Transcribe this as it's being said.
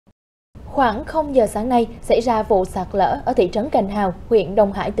Khoảng 0 giờ sáng nay xảy ra vụ sạt lở ở thị trấn Gành Hào, huyện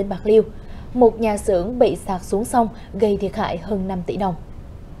Đông Hải, tỉnh Bạc Liêu. Một nhà xưởng bị sạt xuống sông gây thiệt hại hơn 5 tỷ đồng.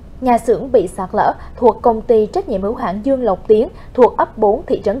 Nhà xưởng bị sạt lở thuộc công ty trách nhiệm hữu hạn Dương Lộc Tiến thuộc ấp 4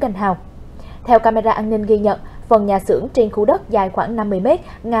 thị trấn Gành Hào. Theo camera an ninh ghi nhận, phần nhà xưởng trên khu đất dài khoảng 50 m,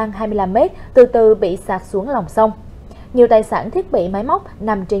 ngang 25 m từ từ bị sạt xuống lòng sông. Nhiều tài sản thiết bị máy móc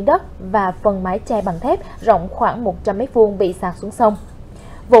nằm trên đất và phần mái che bằng thép rộng khoảng 100 m² bị sạt xuống sông.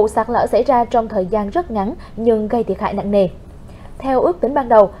 Vụ sạt lở xảy ra trong thời gian rất ngắn nhưng gây thiệt hại nặng nề. Theo ước tính ban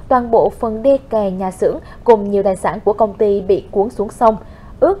đầu, toàn bộ phần đê kè nhà xưởng cùng nhiều tài sản của công ty bị cuốn xuống sông,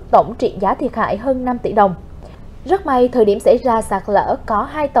 ước tổng trị giá thiệt hại hơn 5 tỷ đồng. Rất may, thời điểm xảy ra sạt lở có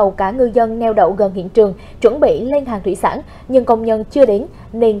 2 tàu cá ngư dân neo đậu gần hiện trường chuẩn bị lên hàng thủy sản, nhưng công nhân chưa đến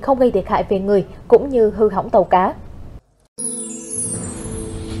nên không gây thiệt hại về người cũng như hư hỏng tàu cá.